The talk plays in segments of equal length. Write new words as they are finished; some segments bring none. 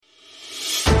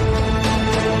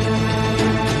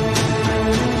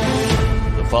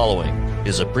following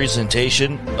is a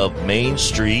presentation of Main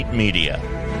Street Media,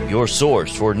 your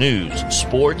source for news,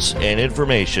 sports, and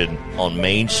information on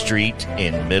Main Street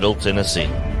in Middle Tennessee.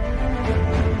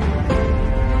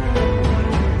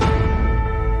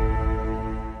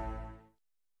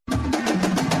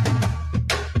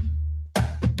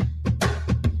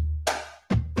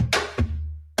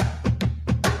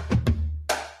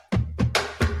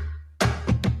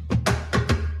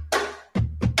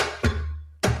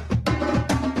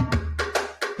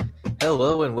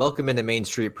 Hello and welcome into Main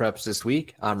Street Preps this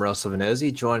week. I'm Russell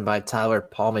Venozzi, joined by Tyler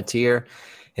Palmatier,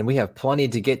 and we have plenty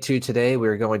to get to today.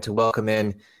 We're going to welcome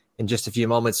in just a few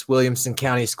moments Williamson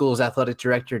County Schools Athletic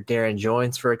Director Darren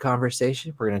Joines for a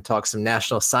conversation. We're going to talk some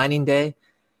National Signing Day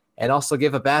and also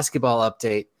give a basketball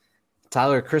update.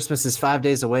 Tyler, Christmas is 5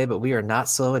 days away, but we are not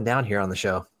slowing down here on the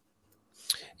show.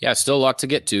 Yeah, still a lot to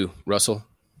get to, Russell.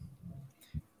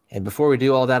 And before we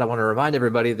do all that, I want to remind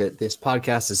everybody that this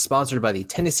podcast is sponsored by the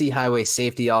Tennessee Highway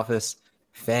Safety Office.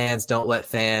 Fans don't let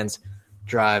fans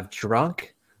drive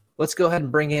drunk. Let's go ahead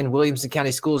and bring in Williamson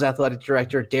County Schools Athletic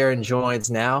Director Darren Joines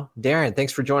now. Darren,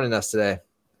 thanks for joining us today.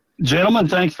 Gentlemen,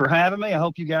 thanks for having me. I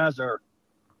hope you guys are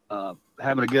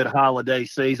having a good holiday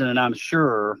season, and I'm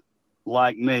sure,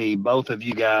 like me, both of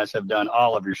you guys have done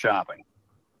all of your shopping.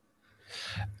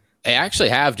 I actually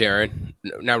have, Darren.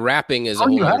 Now, wrapping is a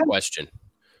whole other question.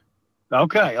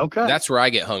 Okay. That's where I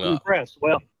get hung up. Impressed.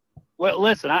 Well,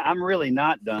 listen, I'm really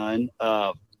not done.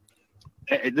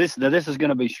 This is going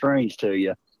to be strange to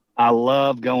you. I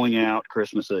love going out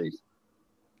Christmas Eve.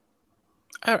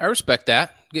 I respect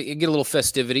that. Get a little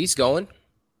festivities going.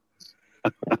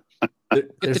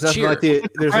 There's nothing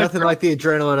like the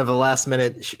adrenaline of a last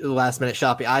minute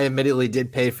shopping. I admittedly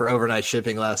did pay for overnight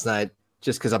shipping last night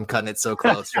just because I'm cutting it so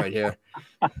close right here.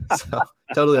 So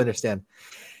totally understand.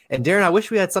 And Darren, I wish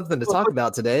we had something to talk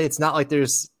about today. It's not like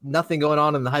there's nothing going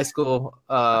on in the high school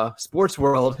sports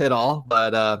world at all,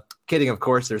 but kidding, of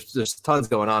course, there's tons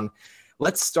going on.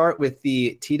 Let's start with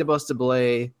the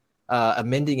TWSAA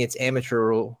amending its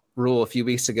amateur rule a few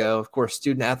weeks ago. Of course,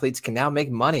 student athletes can now make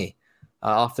money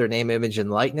off their name, image, and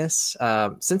likeness.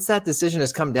 Since that decision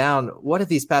has come down, what have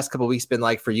these past couple of weeks been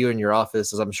like for you and your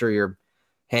office, as I'm sure you're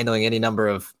handling any number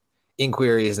of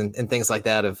inquiries and things like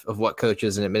that of what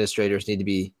coaches and administrators need to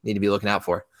be looking out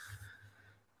for?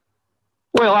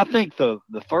 Well, I think the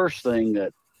first thing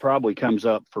that probably comes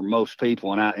up for most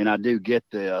people, and I do get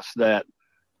this, that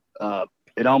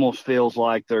it almost feels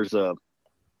like there's the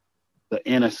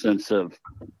innocence of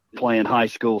playing high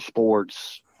school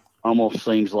sports almost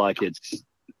seems like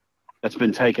that's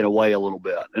been taken away a little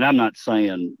bit. And I'm not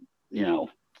saying,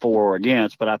 for or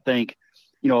against, but I think,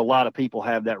 a lot of people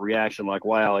have that reaction like,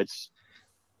 wow, it's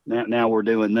now we're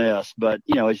doing this. But,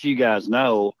 as you guys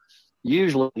know,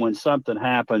 usually when something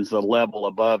happens, the level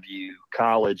above you,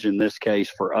 college in this case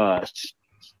for us,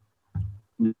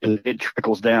 it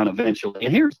trickles down eventually.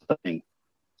 And here's the thing.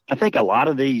 I think a lot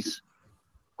of these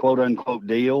quote unquote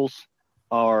deals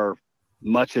are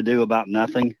much ado about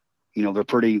nothing. They're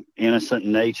pretty innocent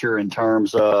in nature in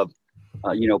terms of,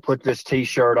 put this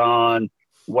T-shirt on,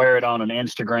 wear it on an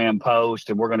Instagram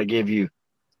post, and we're going to give you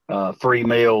free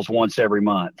meals once every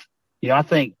month. I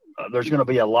think there's going to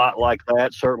be a lot like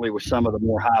that, certainly with some of the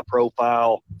more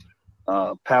high-profile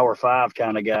Power 5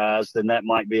 kind of guys. Then that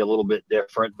might be a little bit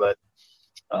different. But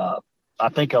I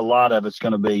think a lot of it's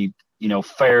going to be,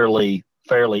 fairly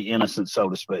innocent, so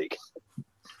to speak.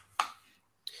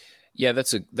 Yeah,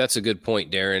 that's a good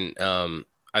point, Darren.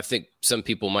 I think some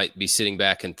people might be sitting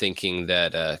back and thinking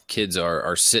that kids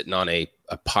are sitting on a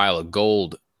pile of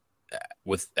gold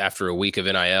after a week of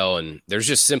NIL, and there's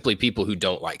just simply people who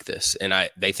don't like this, and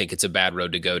they think it's a bad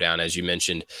road to go down, as you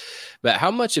mentioned. But how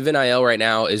much of NIL right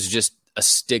now is just a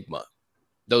stigma?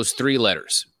 Those 3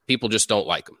 letters, people just don't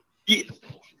like them.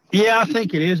 Yeah, I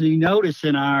think it is. And you notice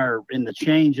in the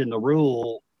change in the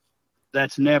rule,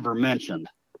 that's never mentioned.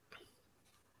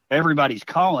 Everybody's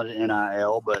calling it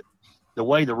NIL, but the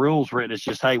way the rule's written, it's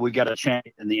just, hey, we got to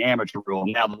change in the amateur rule.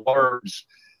 Now the words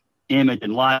image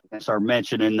and likeness are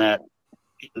mentioned in that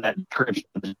description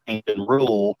of the change in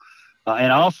rule.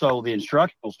 And also the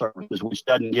instructional services, which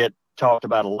doesn't get talked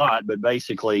about a lot, but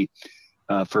basically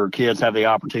for kids have the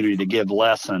opportunity to give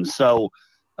lessons. So,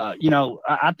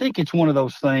 I think it's one of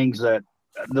those things that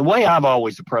the way I've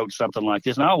always approached something like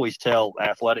this, and I always tell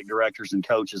athletic directors and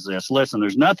coaches this, listen,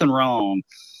 there's nothing wrong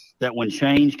that when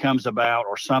change comes about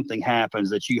or something happens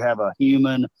that you have a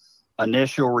human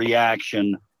initial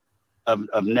reaction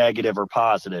of negative or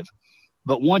positive.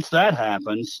 But once that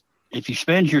happens, if you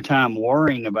spend your time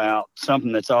worrying about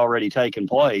something that's already taken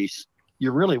place,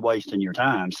 you're really wasting your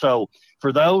time. So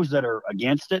for those that are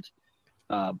against it,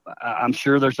 I'm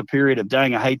sure there's a period of,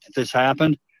 dang, I hate that this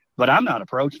happened, but I'm not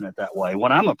approaching it that way.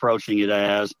 What I'm approaching it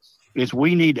as is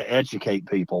we need to educate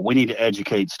people. We need to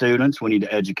educate students. We need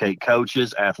to educate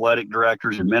coaches, athletic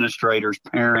directors, administrators,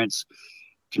 parents,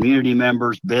 community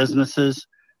members, businesses.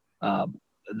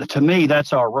 To me,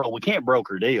 that's our role. We can't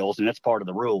broker deals, and that's part of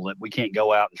the rule, that we can't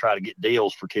go out and try to get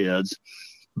deals for kids.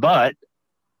 But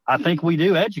I think we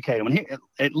do educate them.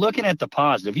 And looking at the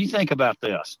positive, you think about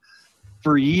this.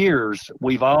 For years,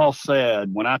 we've all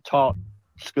said, when I taught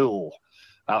school,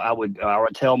 I would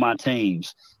tell my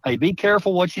teams, hey, be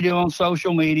careful what you do on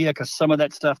social media because some of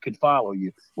that stuff could follow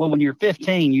you. Well, when you're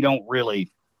 15, you don't really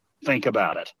think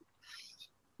about it.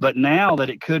 But now that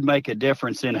it could make a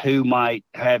difference in who might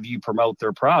have you promote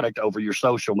their product over your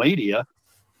social media,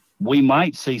 we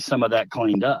might see some of that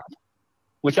cleaned up,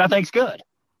 which I think is good.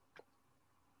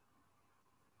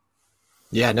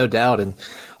 Yeah, no doubt. And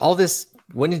all this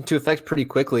went into effect pretty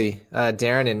quickly,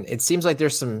 Darren, and it seems like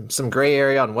there's some gray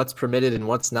area on what's permitted and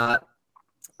what's not.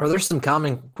 Are there some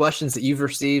common questions that you've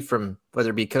received from whether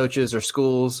it be coaches or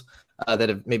schools that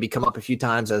have maybe come up a few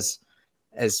times as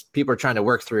people are trying to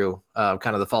work through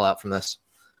kind of the fallout from this?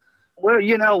 Well,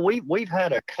 we've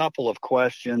had a couple of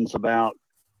questions about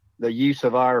the use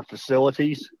of our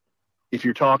facilities. If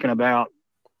you're talking about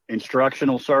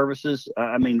instructional services,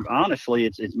 I mean, honestly,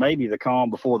 it's maybe the calm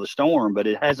before the storm, but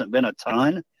it hasn't been a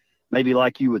ton, maybe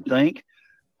like you would think.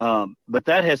 But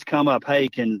that has come up. Hey,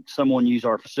 can someone use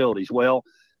our facilities? Well,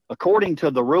 according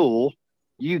to the rule,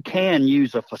 you can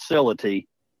use a facility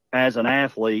as an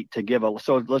athlete to give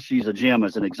so let's use a gym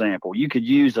as an example. You could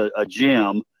use a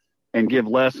gym and give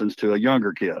lessons to a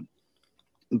younger kid.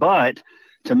 But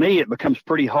to me, it becomes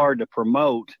pretty hard to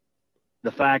promote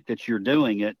the fact that you're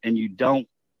doing it and you don't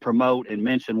promote and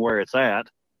mention where it's at.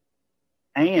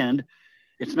 And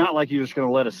it's not like you're just going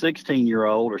to let a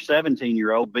 16-year-old or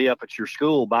 17-year-old be up at your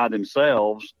school by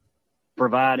themselves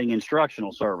providing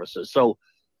instructional services. So,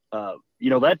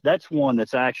 that's one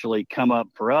that's actually come up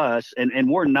for us, and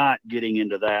we're not getting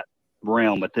into that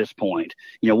realm at this point.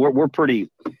 We're pretty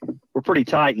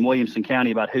tight in Williamson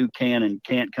County about who can and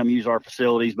can't come use our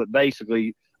facilities, but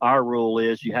basically our rule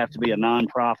is you have to be a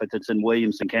nonprofit that's in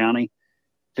Williamson County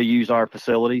to use our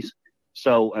facilities.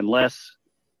 So unless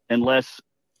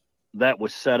that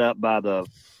was set up by the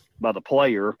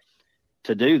player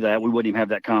to do that, we wouldn't even have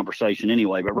that conversation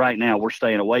anyway. But right now we're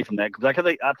staying away from that because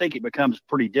I think it becomes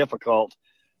pretty difficult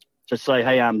to say,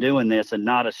 hey, I'm doing this and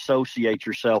not associate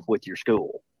yourself with your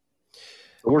school.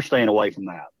 So we're staying away from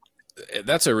that.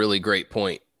 That's a really great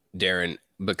point, Darren,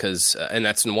 because and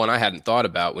that's one I hadn't thought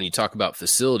about when you talk about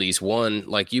facilities. One,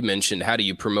 like you mentioned, how do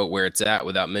you promote where it's at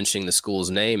without mentioning the school's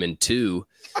name? And two,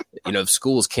 if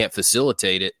schools can't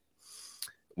facilitate it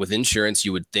with insurance,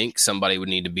 you would think somebody would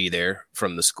need to be there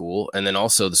from the school. And then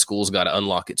also the school's got to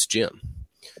unlock its gym.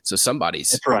 So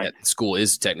somebody's school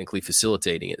is technically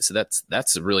facilitating it. So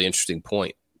that's a really interesting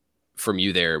point from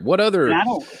you there. Go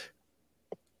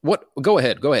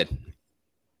ahead.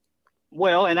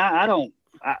 Well, and I don't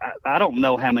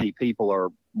know how many people are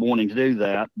wanting to do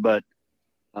that, but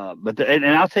and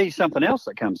I'll tell you something else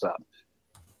that comes up.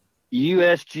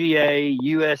 USGA,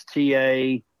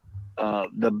 USTA,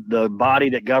 the body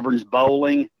that governs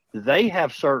bowling, they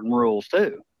have certain rules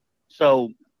too. So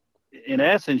in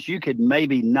essence, you could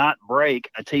maybe not break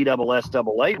a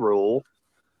TSSAA rule,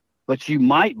 but you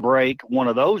might break one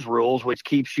of those rules, which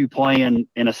keeps you playing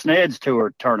in a SNEDS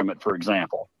Tour tournament, for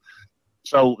example.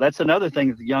 So that's another thing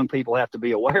that the young people have to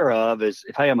be aware of is,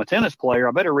 if, hey, I'm a tennis player,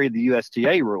 I better read the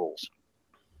USTA rules.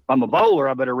 If I'm a bowler,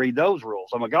 I better read those rules.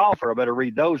 I'm a golfer, I better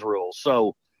read those rules.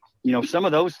 So, some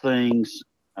of those things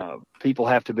people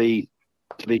have to be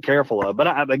careful of. But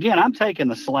I'm taking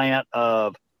the slant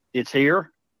of it's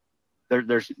here.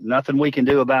 There's nothing we can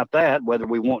do about that, whether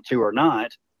we want to or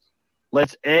not.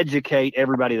 Let's educate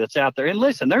everybody that's out there. And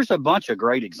listen, there's a bunch of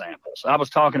great examples. I was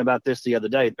talking about this the other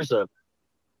day. There's a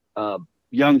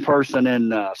young person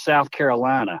in South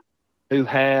Carolina who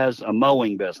has a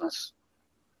mowing business.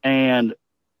 And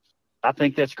I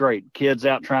think that's great. Kids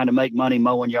out trying to make money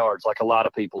mowing yards like a lot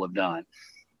of people have done.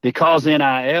 Because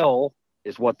NIL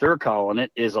is what they're calling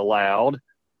it, is allowed,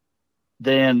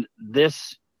 then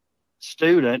this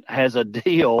student has a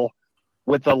deal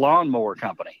with the lawnmower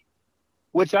company,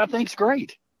 which I think is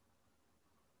great.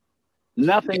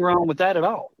 Nothing wrong with that at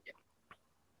all.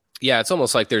 Yeah, it's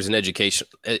almost like there's an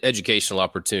educational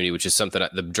opportunity, which is something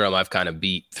the drum I've kind of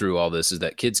beat through all this, is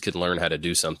that kids can learn how to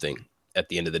do something at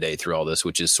the end of the day through all this,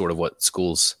 which is sort of what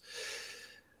schools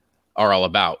are all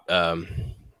about.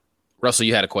 Russell,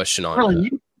 you had a question on. Well,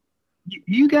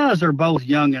 you guys are both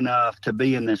young enough to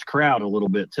be in this crowd a little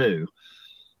bit too.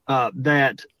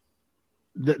 That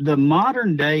the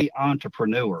modern day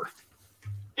entrepreneur,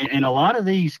 and a lot of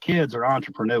these kids are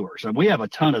entrepreneurs, and we have a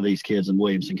ton of these kids in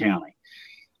Williamson County,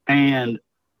 and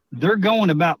they're going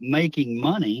about making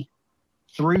money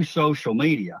through social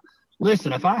media.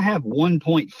 Listen, if I have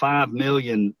 1.5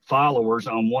 million followers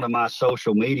on one of my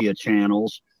social media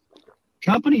channels,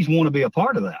 companies want to be a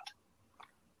part of that.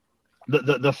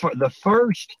 The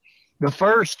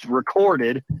first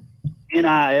recorded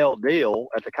NIL deal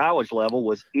at the college level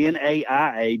was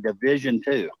NAIA Division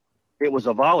II. It was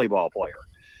a volleyball player,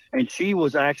 and she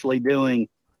was actually doing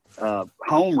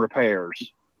home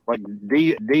repairs, like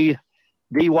DIY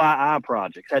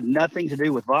projects, had nothing to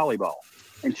do with volleyball.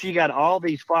 And she got all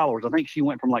these followers. I think she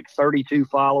went from like 32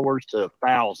 followers to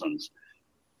thousands.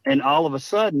 And all of a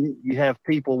sudden, you have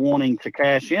people wanting to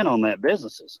cash in on that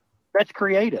businesses. That's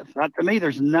creative. To me,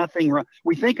 there's nothing wrong.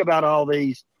 We think about all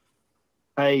these,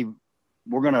 hey,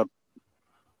 we're going to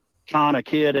con a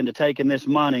kid into taking this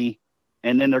money,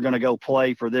 and then they're going to go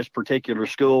play for this particular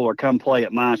school or come play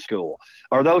at my school.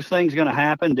 Are those things going to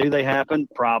happen? Do they happen?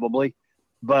 Probably.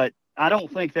 But I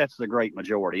don't think that's the great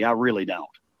majority. I really don't.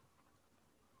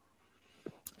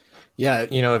 Yeah,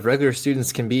 if regular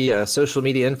students can be a social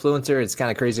media influencer, it's kind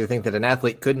of crazy to think that an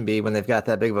athlete couldn't be when they've got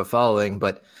that big of a following.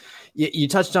 But you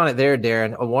touched on it there,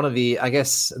 Darren. One of the, I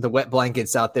guess, the wet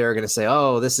blankets out there are going to say,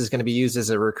 oh, this is going to be used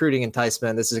as a recruiting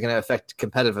enticement. This is going to affect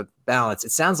competitive balance.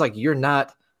 It sounds like you're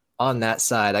not on that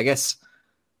side. I guess,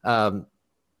 how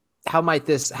might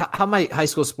high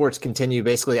school sports continue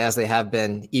basically as they have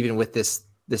been, even with this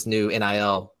new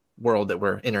NIL world that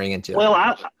we're entering into? Well,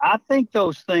 I think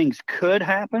those things could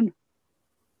happen.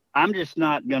 I'm just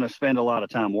not going to spend a lot of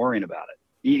time worrying about it.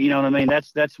 You know what I mean?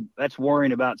 That's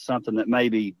worrying about something that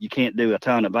maybe you can't do a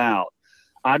ton about.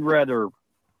 I'd rather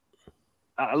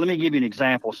let me give you an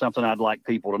example of something I'd like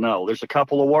people to know. There's a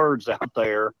couple of words out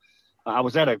there. I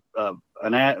was at a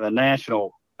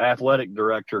national athletic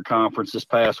director conference this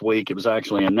past week. It was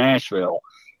actually in Nashville,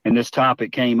 and this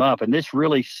topic came up, and this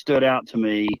really stood out to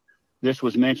me. This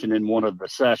was mentioned in one of the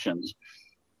sessions.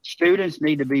 Students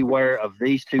need to be aware of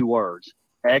these two words: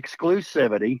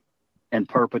 exclusivity and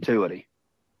perpetuity.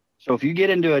 So if you get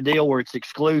into a deal where it's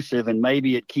exclusive and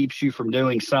maybe it keeps you from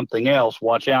doing something else,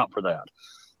 watch out for that.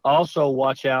 Also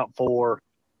watch out for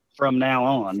from now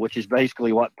on, which is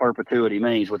basically what perpetuity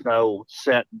means, with no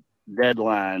set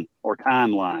deadline or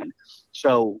timeline.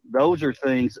 So those are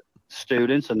things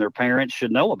students and their parents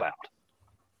should know about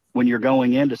when you're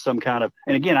going into some kind of,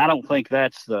 and again, I don't think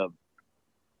that's for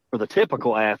the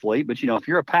typical athlete, but if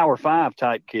you're a Power 5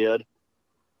 type kid,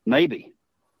 maybe.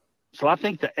 So I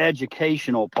think the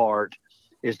educational part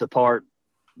is the part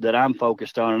that I'm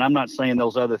focused on. And I'm not saying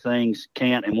those other things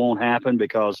can't and won't happen,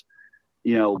 because,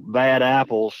 bad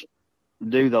apples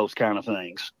do those kind of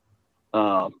things.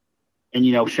 And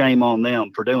shame on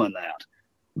them for doing that.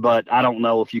 But I don't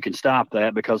know if you can stop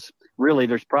that, because really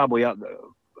there's probably, I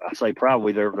say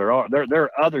probably, there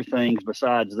are other things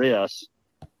besides this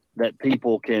that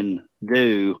people can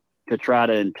do to try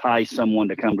to entice someone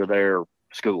to come to their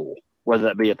school, whether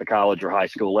that be at the college or high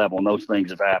school level. And those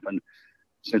things have happened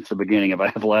since the beginning of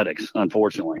athletics,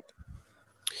 unfortunately.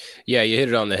 Yeah, you hit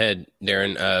it on the head,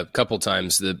 Darren, a couple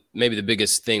times. Maybe the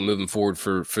biggest thing moving forward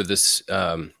for this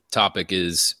topic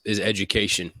is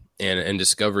education and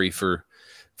discovery for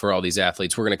all these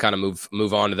athletes. We're going to kind of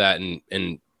move on to that and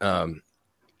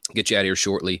get you out of here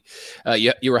shortly.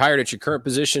 You were hired at your current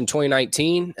position in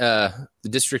 2019, the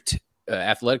district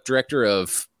athletic director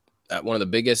of one of the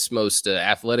biggest, most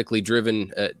athletically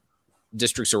driven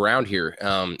districts around here,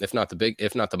 if not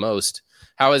the most.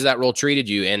 How has that role treated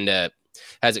you, and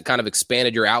has it kind of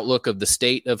expanded your outlook of the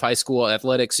state of high school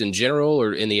athletics in general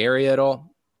or in the area at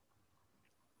all?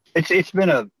 It's been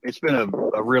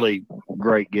a really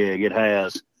great gig. It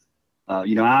has.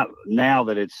 Now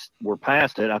that we're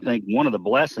past it, I think one of the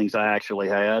blessings I actually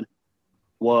had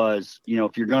was,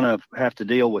 if you're going to have to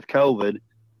deal with COVID,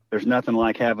 there's nothing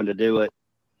like having to do it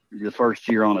the first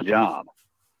year on a job.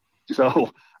 So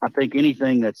I think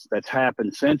anything that's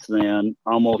happened since then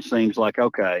almost seems like,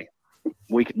 okay,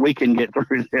 we can get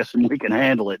through this and we can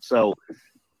handle it. So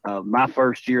my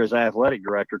first year as athletic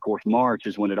director, of course, March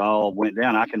is when it all went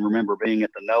down. I can remember being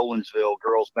at the Nolensville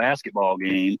girls basketball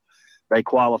game. They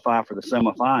qualify for the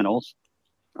semifinals.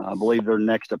 I believe their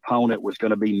next opponent was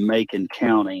going to be Macon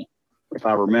County, if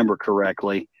I remember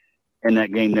correctly, and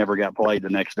that game never got played the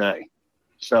next day.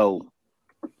 So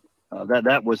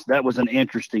that was an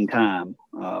interesting time.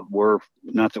 We're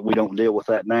not that we don't deal with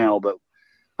that now, but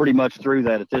pretty much through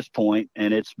that at this point,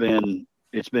 and it's been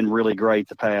really great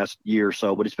the past year or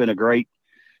so. But it's been a great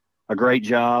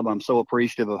job. I'm so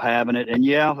appreciative of having it, and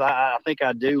yeah, I think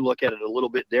I do look at it a little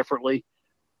bit differently.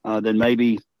 than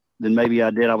maybe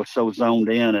I did. I was so zoned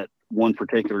in at one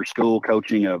particular school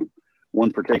coaching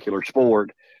one particular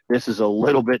sport. This is a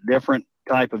little bit different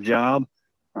type of job.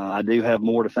 I do have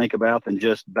more to think about than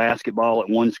just basketball at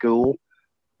one school.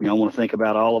 I want to think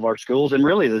about all of our schools and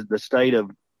really the state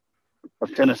of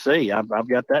Tennessee. I've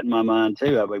got that in my mind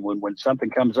too. I mean, when something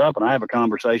comes up and I have a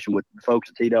conversation with folks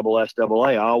at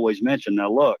TSSAA, I always mention,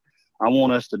 now look, I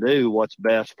want us to do what's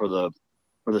best for the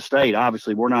state.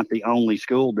 Obviously, we're not the only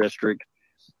school district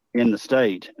in the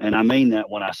state, and I mean that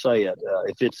when I say it.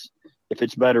 If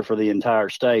it's better for the entire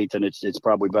state, then it's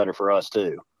probably better for us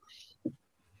too.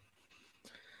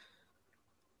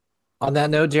 On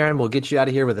that note, Darren, we'll get you out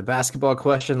of here with a basketball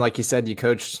question. Like you said, you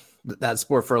coached that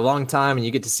sport for a long time, and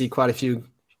you get to see quite a few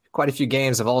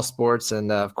games of all sports.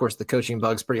 And of course, the coaching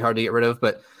bug's pretty hard to get rid of.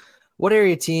 But what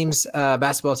area teams,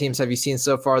 basketball teams, have you seen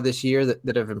so far this year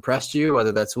that have impressed you,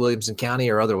 whether that's Williamson County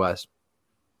or otherwise?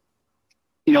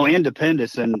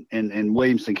 Independence and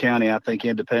Williamson County, I think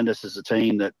Independence is a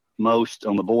team that most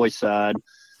on the boys' side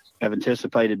have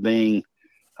anticipated being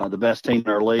the best team in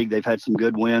our league. They've had some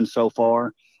good wins so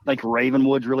far. I think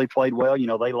Ravenwood's really played well.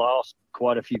 They lost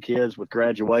quite a few kids with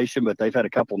graduation, but they've had a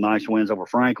couple nice wins over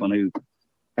Franklin, who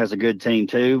has a good team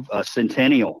too.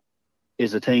 Centennial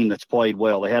is a team that's played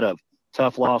well. They had a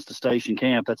tough loss to Station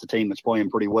Camp. That's a team that's playing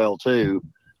pretty well too.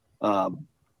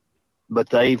 But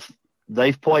they've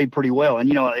played pretty well.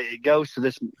 And, it goes to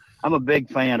this. I'm a big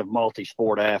fan of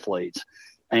multi-sport athletes,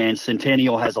 and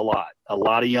Centennial has a lot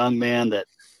of young men that,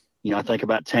 I think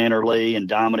about Tanner Lee and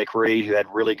Dominic Reed, who had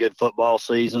really good football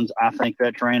seasons. I think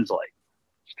that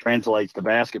translates to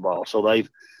basketball. So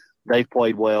they've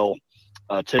played well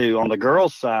too. On the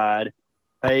girls' side,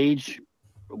 Page,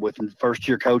 with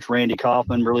first-year coach Randy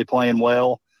Kaufman, really playing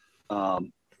well.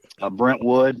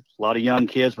 Brentwood, a lot of young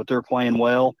kids, but they're playing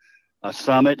well.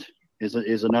 Summit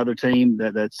is another team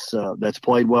that's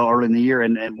played well early in the year.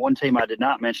 And one team I did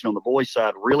not mention on the boys'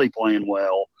 side really playing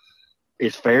well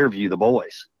is Fairview, the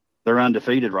boys. They're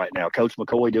undefeated right now. Coach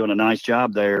McCoy doing a nice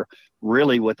job there,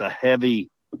 really with a heavy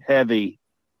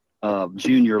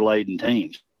junior-laden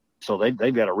team. So they've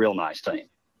got a real nice team.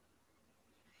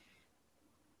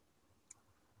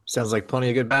 Sounds like plenty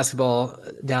of good basketball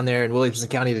down there in Williamson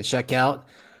County to check out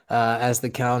as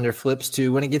the calendar flips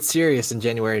to when it gets serious in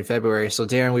January and February. So,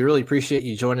 Darren, we really appreciate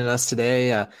you joining us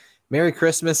today. Merry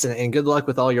Christmas and good luck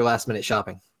with all your last-minute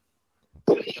shopping.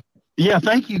 Yeah,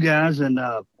 thank you, guys. And,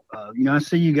 I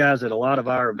see you guys at a lot of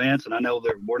our events, and I know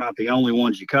that we're not the only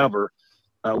ones you cover.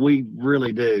 We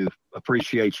really do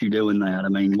appreciate you doing that. I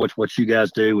mean, what you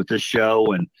guys do with this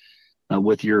show and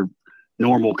with your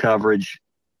normal coverage,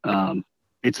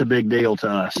 it's a big deal to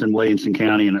us in Williamson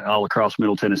County and all across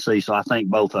Middle Tennessee. So I thank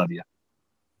both of you.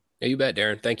 Yeah, you bet,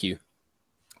 Darren. Thank you.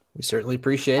 We certainly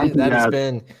appreciate it.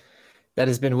 That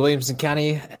has been Williamson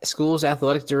County Schools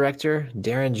Athletic Director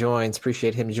Darren Joines.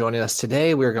 Appreciate him joining us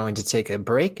today. We're going to take a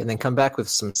break and then come back with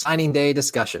some signing day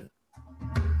discussion.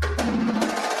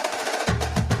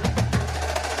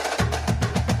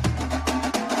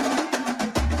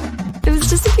 It was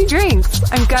just a few drinks.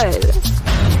 I'm good.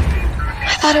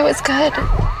 I thought it was good.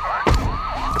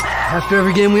 After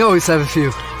every game, we always have a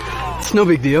few. It's no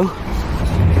big deal.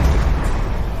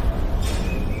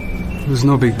 It was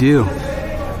no big deal.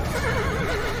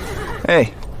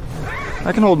 Hey,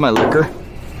 I can hold my liquor.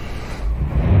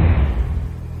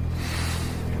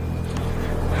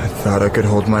 I thought I could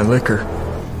hold my liquor.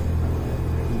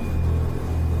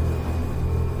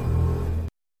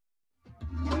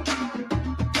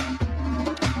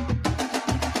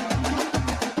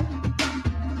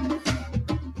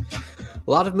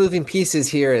 A lot of moving pieces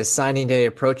here as signing day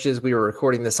approaches. We were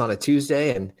recording this on a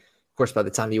Tuesday, and of course, by the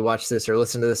time you watch this or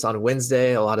listen to this on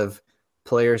Wednesday, a lot of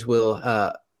players will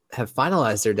have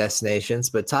finalized their destinations.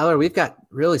 But Tyler, we've got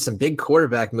really some big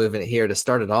quarterback movement here to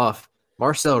start it off.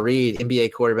 Marcel Reed,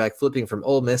 NBA quarterback, flipping from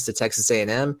Ole Miss to Texas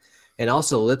A&M, and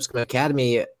also Lipscomb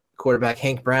Academy quarterback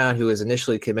Hank Brown, who was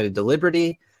initially committed to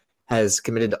Liberty, has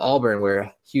committed to Auburn,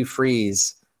 where Hugh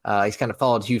Freeze, he's kind of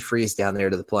followed Hugh Freeze down there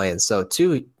to the Plains. So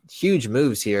two huge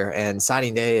moves here, and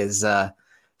signing day is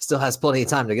still has plenty of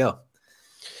time to go.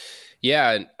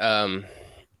 Yeah,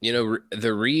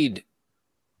 the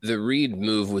Reed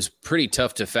move was pretty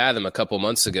tough to fathom a couple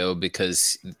months ago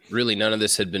because really none of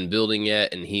this had been building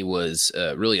yet, and he was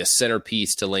really a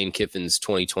centerpiece to Lane Kiffin's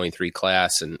 2023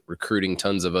 class and recruiting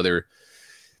tons of other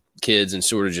kids and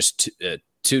sort of just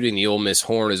tooting the Ole Miss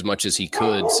horn as much as he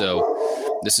could.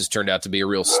 So this has turned out to be a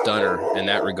real stunner in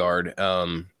that regard.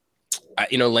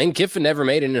 Lane Kiffin never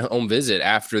made an home visit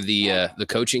after the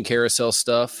coaching carousel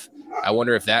stuff. I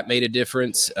wonder if that made a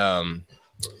difference. So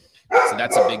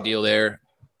that's a big deal there.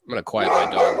 going to quiet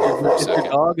my dog here for a Is your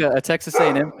second. dog a Texas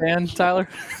A&M fan, Tyler?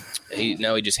 He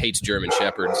just hates German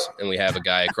Shepherds, and we have a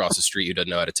guy across the street who doesn't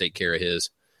know how to take care of his.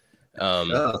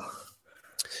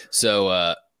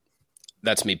 So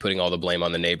that's me putting all the blame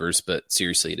on the neighbors, but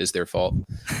seriously, it is their fault.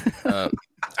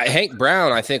 Hank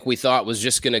Brown, I think we thought was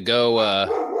just going to go.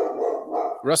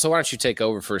 Russell, why don't you take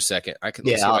over for a second? Let's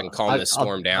see if I can calm this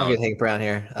storm down. I'll get Hank Brown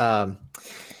here.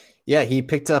 He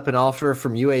picked up an offer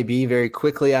from UAB very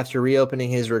quickly after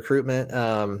reopening his recruitment,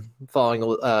 following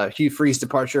Hugh Freeze's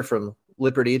departure from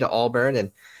Liberty to Auburn,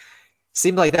 and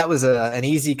seemed like that was an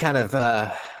easy kind of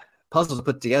puzzle to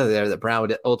put together there, that Brown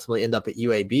would ultimately end up at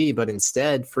UAB, but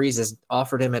instead Freeze has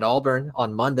offered him at Auburn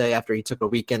on Monday after he took a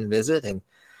weekend visit. And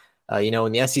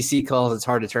when the SEC calls, it's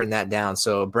hard to turn that down.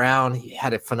 So Brown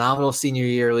had a phenomenal senior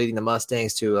year, leading the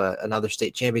Mustangs to another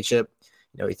state championship.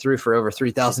 He threw for over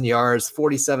 3,000 yards,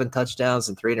 47 touchdowns,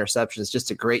 and 3 interceptions. Just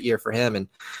a great year for him. And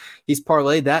he's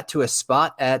parlayed that to a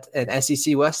spot at an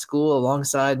SEC West school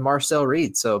alongside Marcel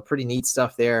Reed. So pretty neat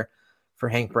stuff there for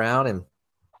Hank Brown. And,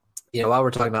 while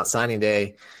we're talking about signing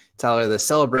day, Tyler, the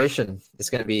celebration is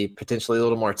going to be potentially a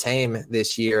little more tame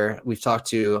this year. I reached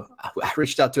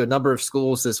out to a number of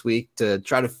schools this week to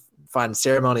try to find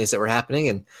ceremonies that were happening,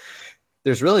 and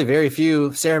there's really very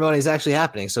few ceremonies actually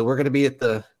happening. So we're going to be at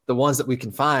the ones that we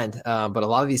can find. But a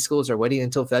lot of these schools are waiting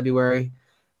until February.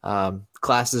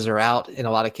 Classes are out in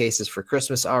a lot of cases for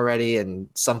Christmas already, and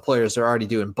some players are already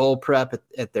doing bowl prep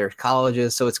at their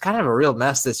colleges. So it's kind of a real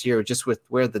mess this year just with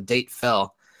where the date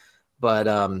fell. But,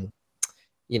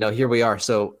 here we are.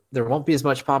 So there won't be as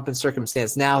much pomp and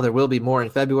circumstance now. There will be more in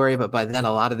February, but by then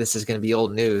a lot of this is going to be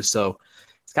old news. So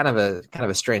it's kind of a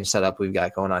strange setup we've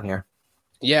got going on here.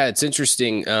 Yeah, it's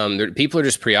interesting. People are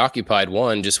just preoccupied,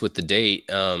 just with the date.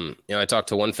 I talked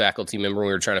to one faculty member when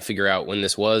we were trying to figure out when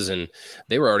this was, and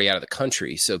they were already out of the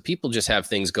country. So people just have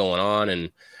things going on.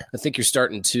 And I think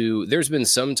there's been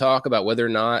some talk about whether or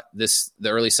not the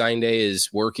early sign day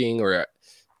is working or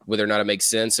whether or not it makes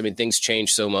sense. I mean, things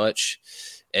change so much,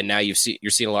 and now you're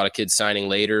seeing a lot of kids signing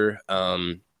later.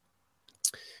 You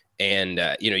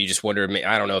just wonder,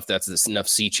 I don't know if that's enough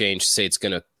sea change to say it's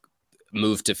going to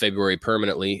move to February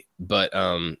permanently, but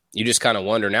you just kind of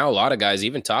wonder now. A lot of guys,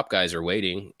 even top guys, are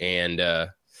waiting, and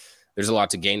there's a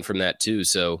lot to gain from that too.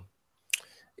 So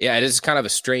yeah, it is kind of a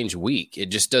strange week.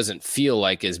 It just doesn't feel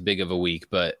like as big of a week,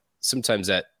 but sometimes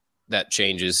that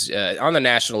changes on the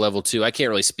national level too. I can't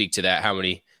really speak to that.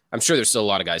 I'm sure there's still a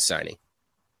lot of guys signing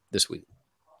this week.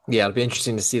 Yeah, it'll be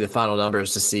interesting to see the final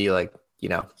numbers to see,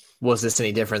 was this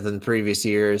any different than the previous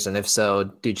years? And if so,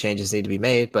 do changes need to be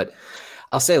made? But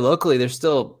I'll say locally, there's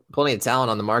still plenty of talent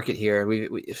on the market here. We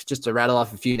just to rattle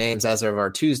off a few names as of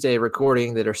our Tuesday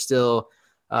recording that are still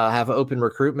have open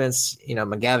recruitments.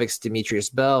 McGavick's Demetrius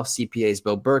Bell, CPA's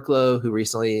Bo Burklow, who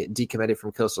recently decommitted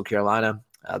from Coastal Carolina.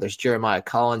 There's Jeremiah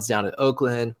Collins down at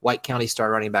Oakland, White County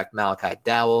star running back Malachi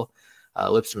Dowell,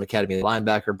 Lipscomb Academy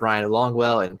linebacker Brian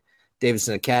Longwell, and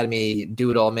Davidson Academy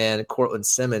do-it-all man Cortland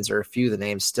Simmons are a few of the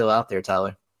names still out there,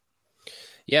 Tyler.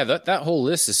 Yeah, that whole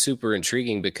list is super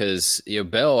intriguing because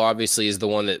Bell obviously is the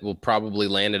one that will probably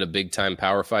land at a big-time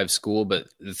Power 5 school, but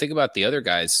think about the other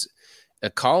guys.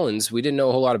 Collins, we didn't know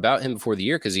a whole lot about him before the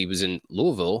year because he was in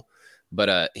Louisville,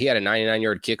 but he had a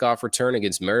 99-yard kickoff return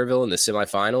against Maryville in the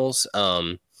semifinals.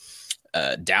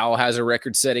 Dowell has a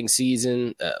record-setting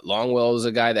season. Longwell is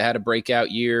a guy that had a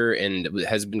breakout year and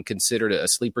has been considered a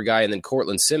sleeper guy. And then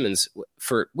Cortland Simmons,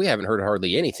 we haven't heard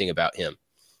hardly anything about him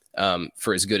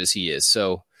for as good as he is.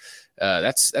 So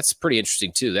that's pretty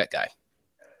interesting too, that guy.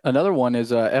 Another one is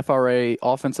FRA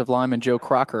offensive lineman Joe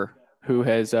Crocker, who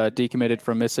has decommitted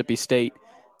from Mississippi State,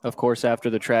 of course, after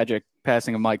the tragic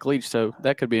passing of Mike Leach. So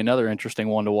that could be another interesting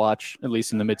one to watch, at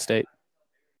least in the mid-state.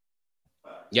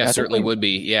 Yeah, certainly would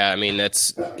be. Yeah, I mean,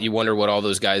 you wonder what all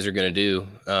those guys are going to do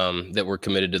that were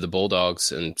committed to the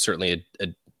Bulldogs, and certainly a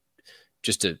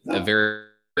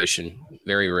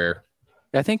very rare.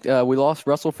 I think we lost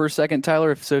Russell for a second,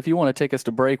 Tyler. So if you want to take us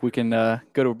to break, we can go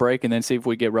to a break and then see if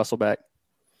we get Russell back.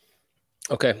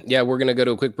 Okay. Yeah, we're going to go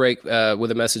to a quick break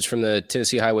with a message from the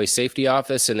Tennessee Highway Safety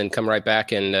Office and then come right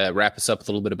back and wrap us up with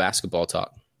a little bit of basketball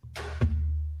talk.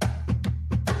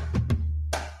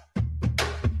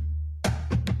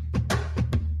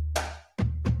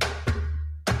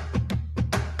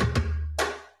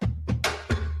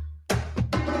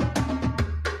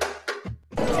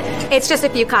 It's just a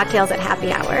few cocktails at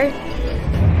happy hour.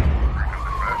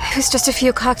 It was just a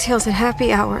few cocktails at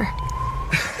happy hour.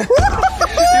 You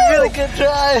really good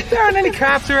try. There aren't any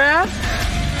cops around.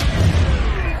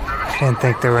 I didn't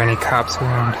think there were any cops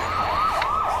around.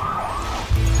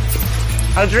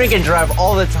 I drink and drive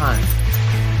all the time.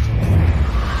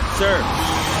 Sir,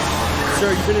 Sir,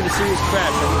 you've been in a serious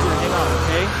crash. I need you to hang on,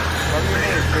 okay? Cover your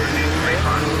nose, sir. You know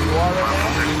where you are right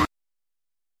now?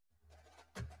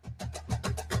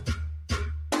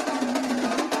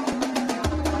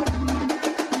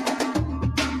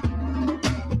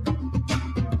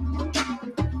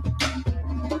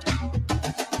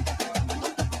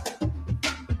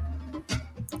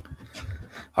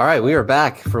 All right, we are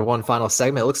back for one final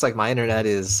segment. It looks like my internet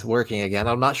is working again.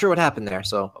 I'm not sure what happened there,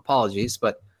 so apologies.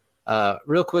 But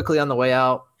real quickly on the way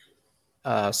out,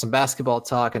 some basketball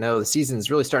talk. I know the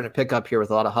season's really starting to pick up here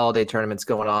with a lot of holiday tournaments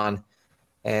going on.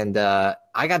 And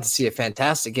I got to see a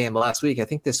fantastic game last week. I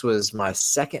think this was my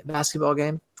second basketball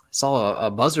game. I saw a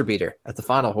buzzer beater at the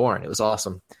Final Horn. It was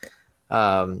awesome.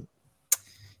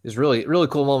 It was really, really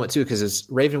cool moment, too, because it's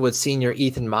Ravenwood senior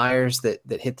Ethan Myers that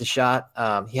hit the shot.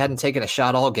 He hadn't taken a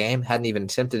shot all game, hadn't even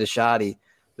attempted a shot. He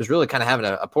was really kind of having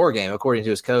a poor game, according to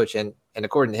his coach and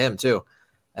according to him, too.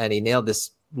 And he nailed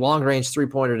this long-range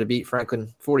three-pointer to beat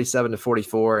Franklin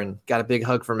 47-44 and got a big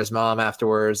hug from his mom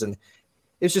afterwards. And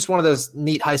it was just one of those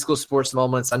neat high school sports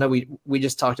moments. I know we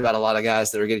just talked about a lot of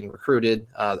guys that are getting recruited,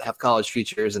 that have college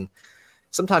futures, and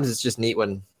sometimes it's just neat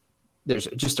when there's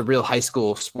just a real high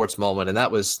school sports moment. And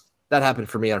that happened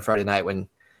for me on Friday night when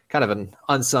kind of an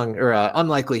unsung or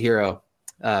unlikely hero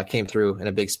came through in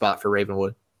a big spot for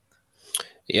Ravenwood.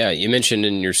 Yeah, you mentioned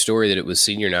in your story that it was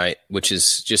senior night, which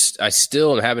is just, I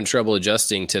still am having trouble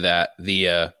adjusting to that.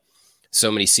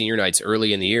 So many senior nights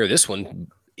early in the year. This one,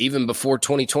 even before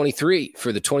 2023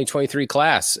 for the 2023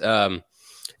 class. It's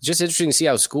just interesting to see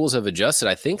how schools have adjusted.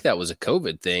 I think that was a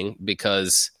COVID thing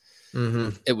because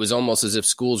it was almost as if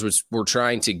schools were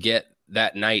trying to get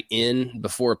that night in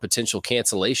before a potential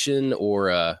cancellation,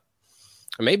 or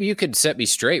maybe you could set me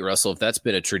straight, Russell, if that's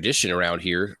been a tradition around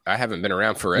here. I haven't been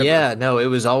around forever. Yeah, no, it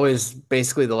was always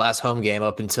basically the last home game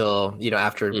up until,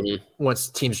 after once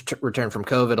teams returned from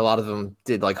COVID, a lot of them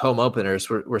did like home openers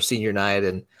were senior night.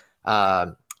 And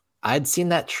I'd seen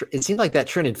that. It seemed like that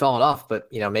trend had fallen off,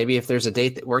 but maybe if there's a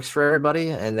date that works for everybody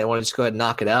and they want to just go ahead and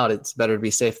knock it out, it's better to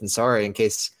be safe than sorry in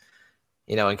case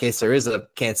there is a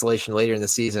cancellation later in the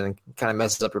season and kind of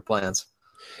messes up your plans.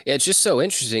 Yeah, it's just so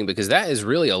interesting because that is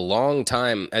really a long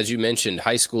time, as you mentioned,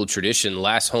 high school tradition,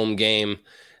 last home game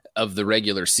of the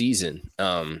regular season.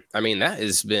 That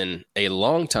has been a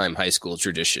long time high school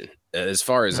tradition as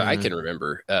far as I can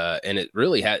remember. And it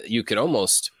really had, you could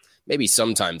almost, maybe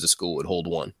sometimes a school would hold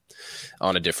one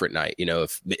on a different night,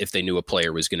 if they knew a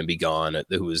player was going to be gone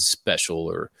who was special,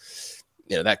 or,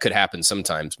 that could happen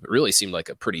sometimes, but really seemed like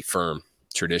a pretty firm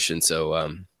tradition.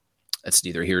 So that's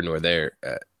neither here nor there.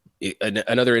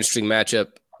 Another interesting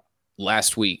matchup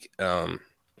last week,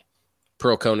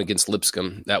 Pearl Cone against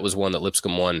Lipscomb. That was one that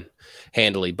Lipscomb won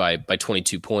handily by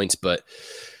 22 points, but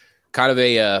kind of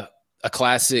a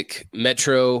classic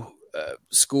Metro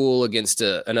school against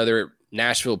another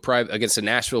Nashville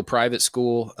private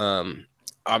school.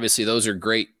 Obviously, those are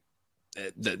great.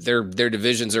 Their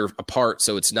divisions are apart,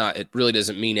 so it really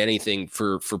doesn't mean anything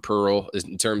for Pearl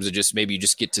in terms of just maybe you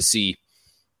just get to see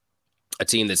a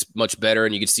team that's much better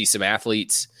and you get to see some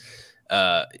athletes.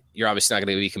 You're obviously not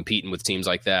going to be competing with teams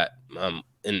like that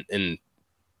in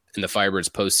the Firebirds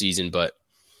postseason, but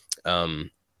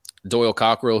Doyle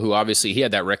Cockrell, who obviously he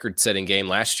had that record-setting game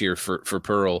last year for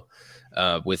Pearl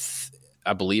with,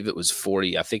 I believe it was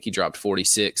 40. I think he dropped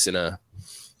 46 in a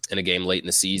game late in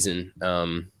the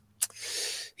season.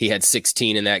 He had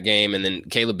 16 in that game. And then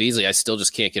Caleb Beasley, I still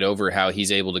just can't get over how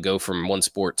he's able to go from one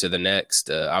sport to the next.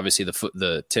 Obviously,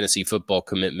 the Tennessee football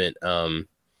commitment,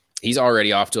 he's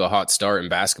already off to a hot start in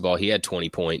basketball. He had 20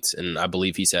 points, and I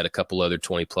believe he's had a couple other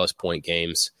 20-plus point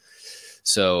games.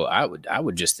 So I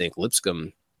would just think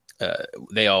Lipscomb,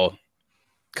 they all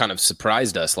kind of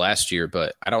surprised us last year,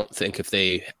 but I don't think if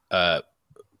they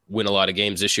win a lot of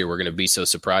games this year, we're going to be so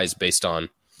surprised based on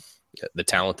the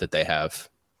talent that they have.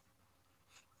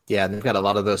 Yeah, they've got a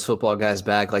lot of those football guys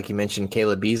back. Like you mentioned,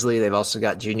 Caleb Beasley. They've also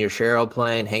got Junior Sherrill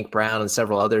playing, Hank Brown, and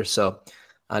several others. So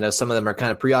I know some of them are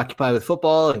kind of preoccupied with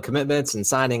football and commitments and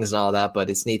signings and all that, but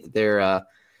it's neat that they're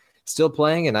still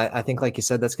playing. And I think, like you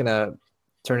said, that's going to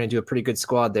turn into a pretty good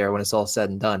squad there when it's all said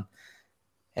and done.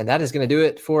 And that is going to do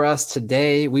it for us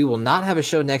today. We will not have a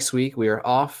show next week. We are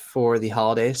off for the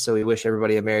holidays, so we wish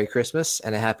everybody a Merry Christmas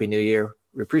and a Happy New Year.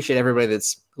 We appreciate everybody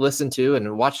that's listened to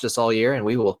and watched us all year, and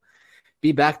we will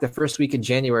be back the first week in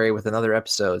January with another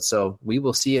episode. So we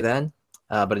will see you then.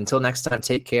 But until next time,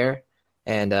 take care.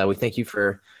 And we thank you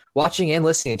for watching and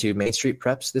listening to Main Street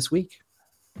Preps this week.